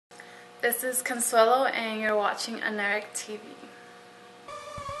This is Consuelo and you're watching Anerrick TV.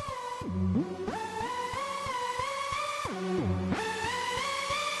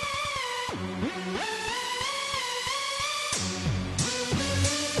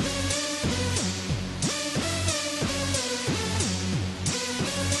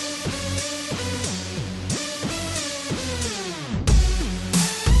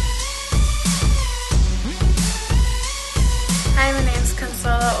 Hi, my name is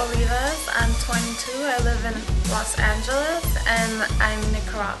Consuelo Olivas. I'm 22. I live in Los Angeles and I'm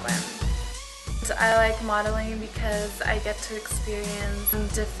Nicaraguan. I like modeling because I get to experience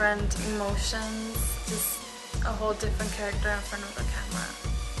different emotions, just a whole different character in front of the camera.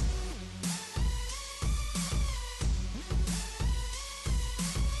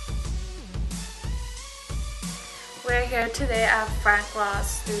 We're here today at Frank Law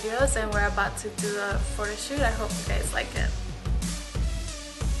Studios and we're about to do a photo shoot. I hope you guys like it.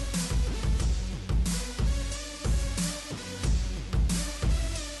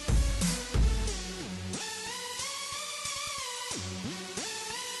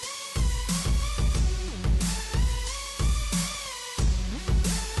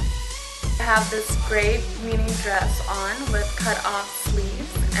 I have this great mini dress on with cut off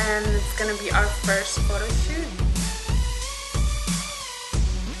sleeves and it's going to be our first photo shoot.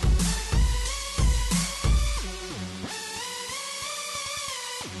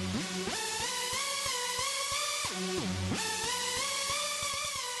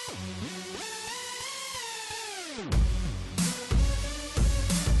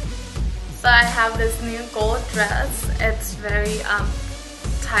 So I have this new gold dress. It's very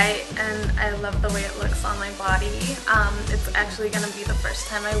tight and I love the way it looks on my body. It's actually going to be the first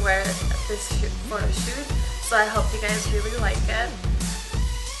time I wear this photo shoot, so I hope you guys really like it.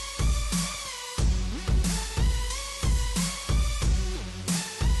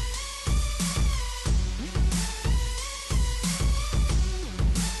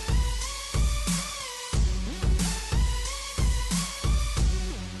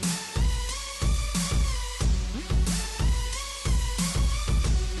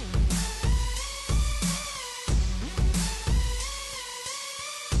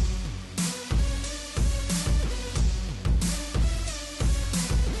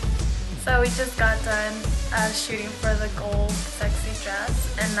 So we just got done shooting for the gold sexy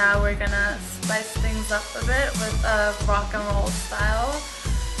dress and now we're gonna spice things up a bit with a rock and roll style,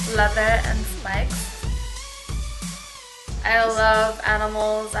 leather and spikes. I love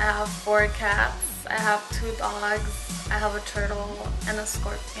animals. I have 4 cats, I have 2 dogs, I have a turtle and a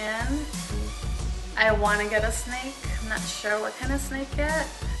scorpion. I want to get a snake. I'm not sure what kind of snake yet.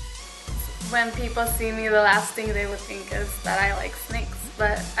 When people see me, the last thing they would think is that I like snakes,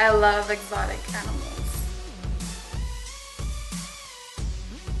 but I love exotic animals.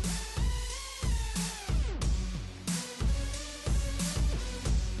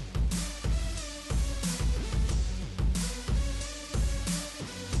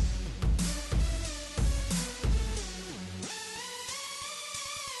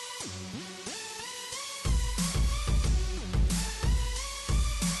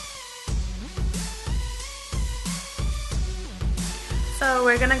 So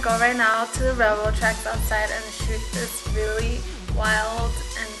we're gonna go right now to the railroad tracks outside and shoot this really wild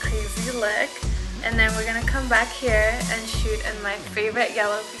and crazy lick. And then we're gonna come back here and shoot in my favorite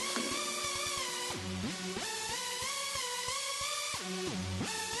yellow bikini.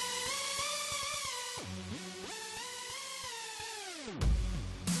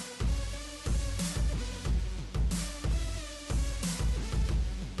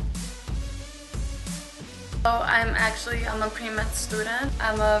 So I'm a pre-med student.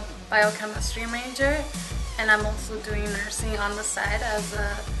 I'm a biochemistry major and I'm also doing nursing on the side as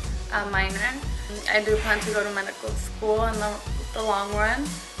a minor. I do plan to go to medical school in the long run.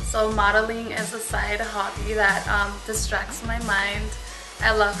 So modeling is a side hobby that distracts my mind.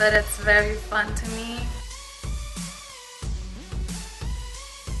 I love it. It's very fun to me.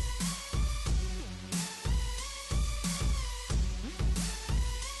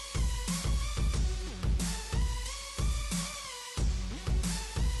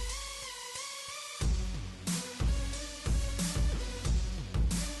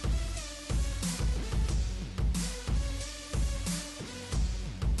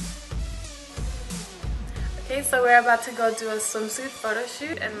 Okay, so we're about to go do a swimsuit photo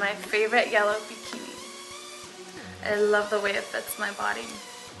shoot in my favorite yellow bikini. I love the way it fits my body.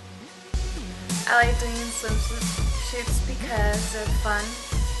 I like doing swimsuit shoots because they're fun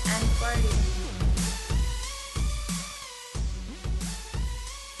and flirty.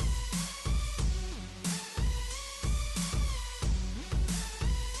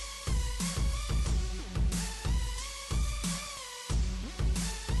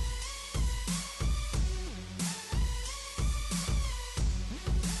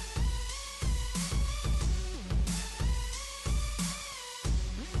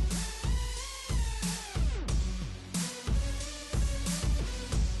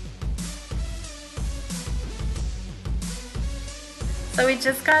 So we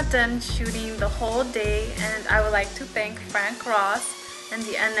just got done shooting the whole day, and I would like to thank Frank Ross and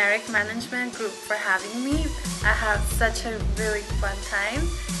the Anerrick management group for having me. I had such a really fun time,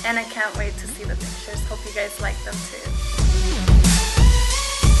 and I can't wait to see the pictures. Hope you guys like them too.